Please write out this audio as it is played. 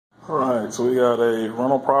Alright, so we got a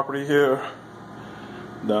rental property here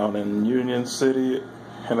down in Union City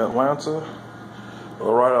in Atlanta,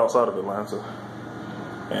 or right outside of Atlanta.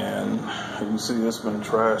 And you can see it's been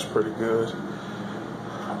trashed pretty good.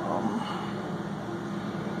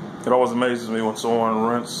 It always amazes me when someone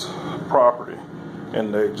rents property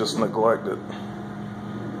and they just neglect it.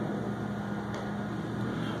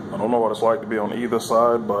 I don't know what it's like to be on either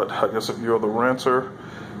side, but I guess if you're the renter,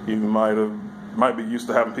 you might be used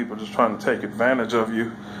to having people just trying to take advantage of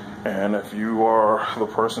you. And if you are the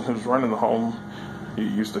person who's renting the home, you're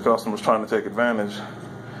used to customers trying to take advantage.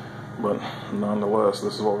 But nonetheless,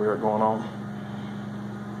 this is what we got going on.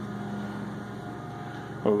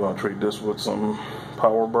 We're going to treat this with some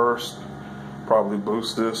power burst. Probably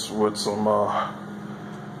boost this with some,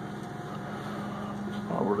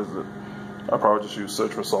 what is it? I probably just use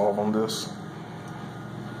Citrosolve on this.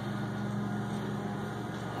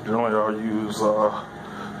 Generally I'll use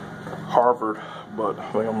Harvard, but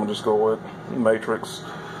I think I'm going to just go with Matrix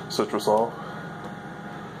Citrosolve.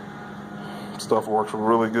 Stuff works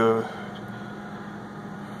really good.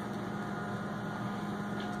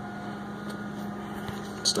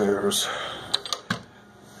 Stairs.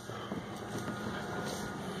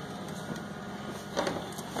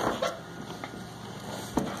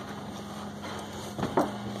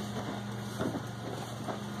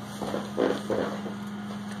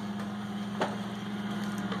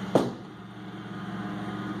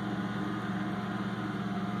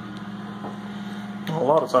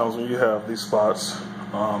 A lot of times when you have these spots,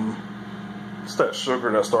 it's that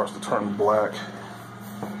sugar that starts to turn black.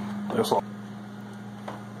 That's all.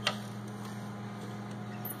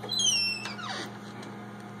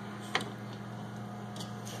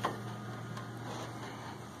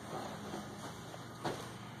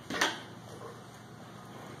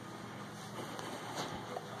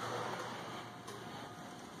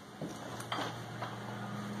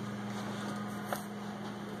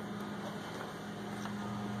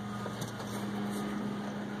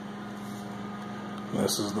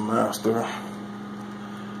 This is the master.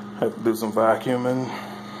 Have to do some vacuuming.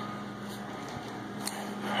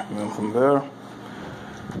 And then from there,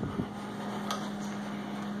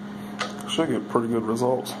 should get pretty good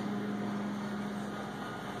results.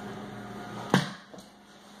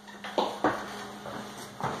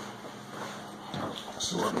 Let's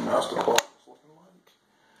see what the master closet is looking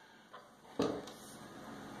like.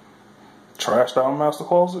 Trashed out master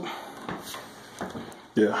closet.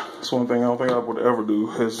 Yeah, that's one thing I don't think I would ever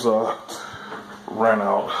do is rent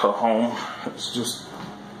out a home. It's just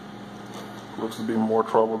looks to be more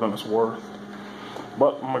trouble than it's worth.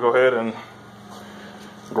 But I'm gonna go ahead and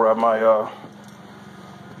grab my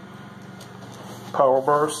power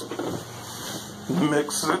burst,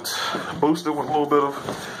 mix it, boost it with a little bit of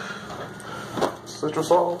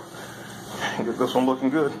Citrosolve, and get this one looking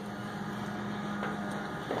good.